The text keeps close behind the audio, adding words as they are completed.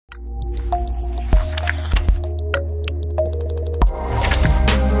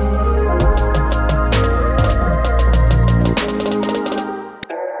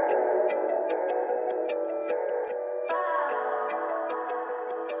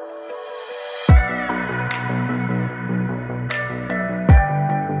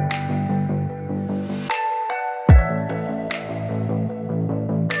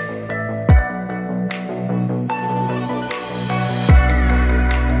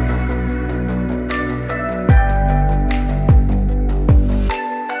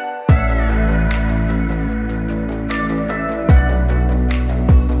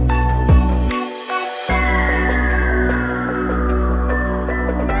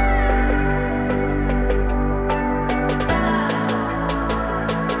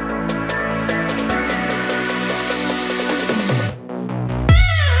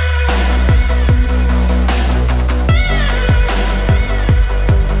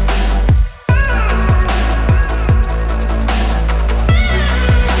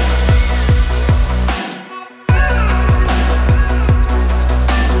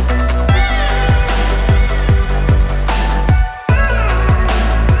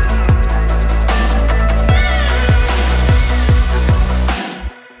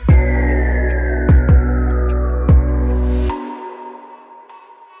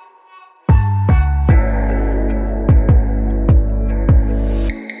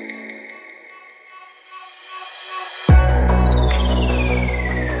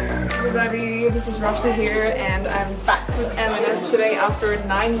this is Roshni here, and I'm back with M&S today after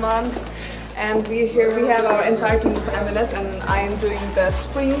 9 months. And we have our entire team of M&S, and I am doing the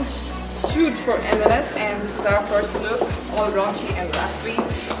spring shoot for M&S, and this is our first look, all raunchy and raspy.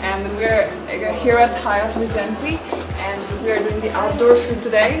 And we're here at Hyatt Regency, and we're doing the outdoor shoot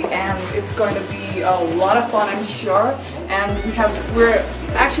today, and it's going to be a lot of fun, I'm sure. And we're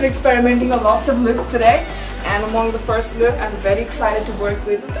actually experimenting on lots of looks today. And among the first look, I'm very excited to work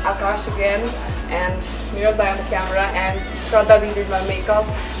with AKASH again, and Mira's on the camera, and SHRADHA did my makeup,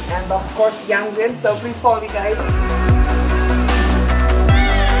 and of course Yangjin. So please follow me, guys.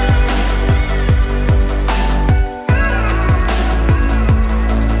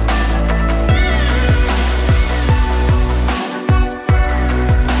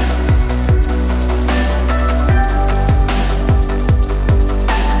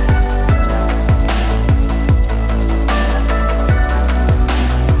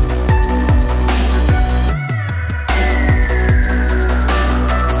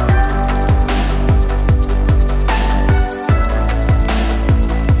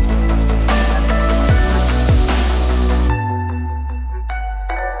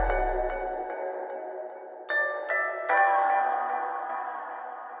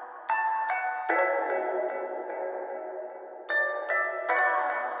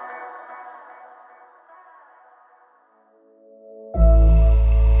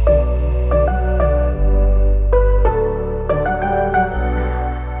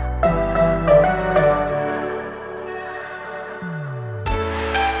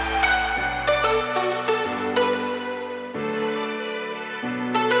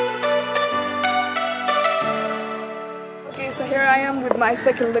 So here I am with my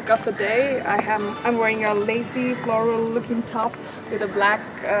second look of the day. I'm wearing a lacy floral looking top with a black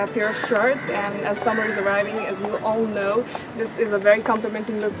pair of shorts, and as summer is arriving, as you all know, this is a very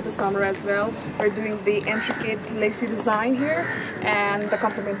complimenting look for the summer as well. We're doing the intricate lacy design here and the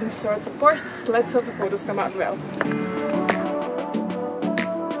complementing shorts, of course. Let's hope the photos come out well.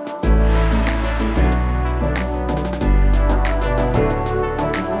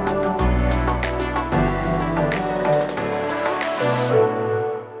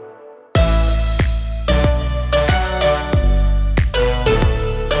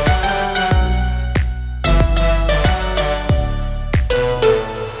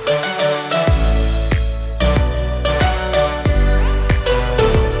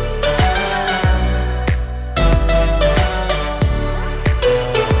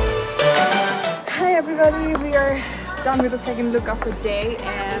 We are done with the second look of the day,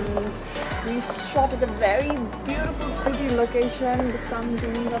 and we shot at a very beautiful, pretty location. The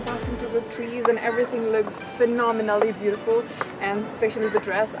sunbeams are passing through the trees and everything looks phenomenally beautiful, and especially the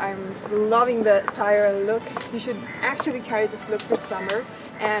dress. I'm loving the entire look. You should actually carry this look this summer,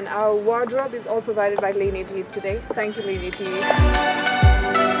 and our wardrobe is all provided by Lady T today. Thank you, Lady T.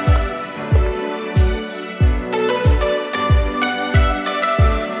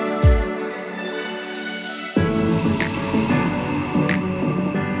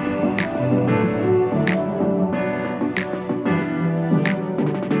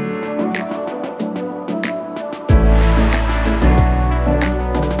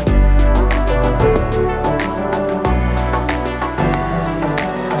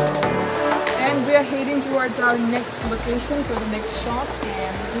 Towards our next location for the next shot,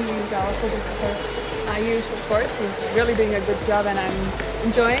 and he is our photographer AAYUSH, of course. He's really doing a good job, and I'm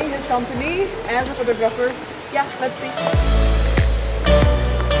enjoying his company as a photographer. Yeah, let's see.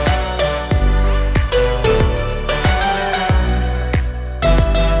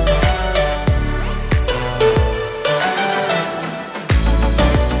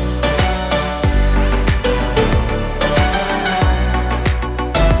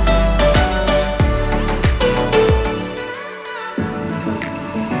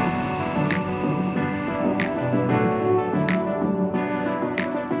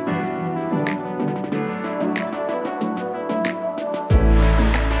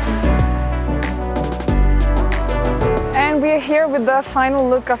 We're here with the final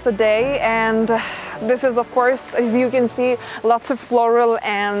look of the day, and this is, of course, as you can see, lots of floral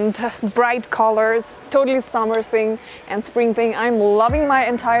and bright colors, totally summer thing and spring thing. I'm loving my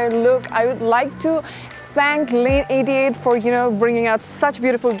entire look. I would like to thank Lane 88 for, you know, bringing out such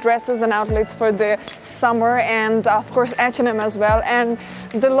beautiful dresses and outlets for the summer, and of course H&M as well. And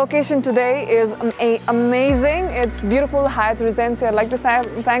the location today is amazing. It's beautiful Hyatt Regency. I'd like to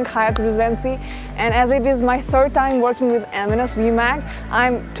thank Hyatt Regency. And as it is my third time working with M&S VMAG,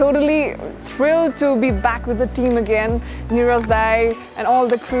 I'm totally thrilled to be back with the team again. Neeraj Dai and all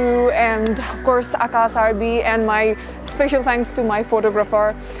the crew, and of course AKASH RB, and my special thanks to my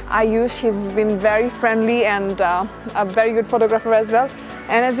photographer AAYUSH. He's been very friendly and a very good photographer as well.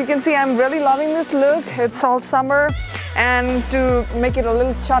 And as you can see, I'm really loving this look. It's all summer, and to make it a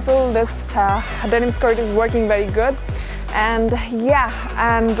little subtle, this denim skirt is working very good. And yeah,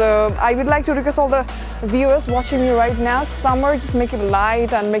 and I would like to request all the viewers watching me right now, summer, just make it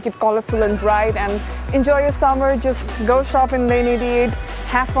light and make it colorful and bright, and enjoy your summer. Just go shop in Lane 88,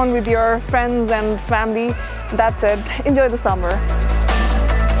 have fun with your friends and family. That's it. Enjoy the summer.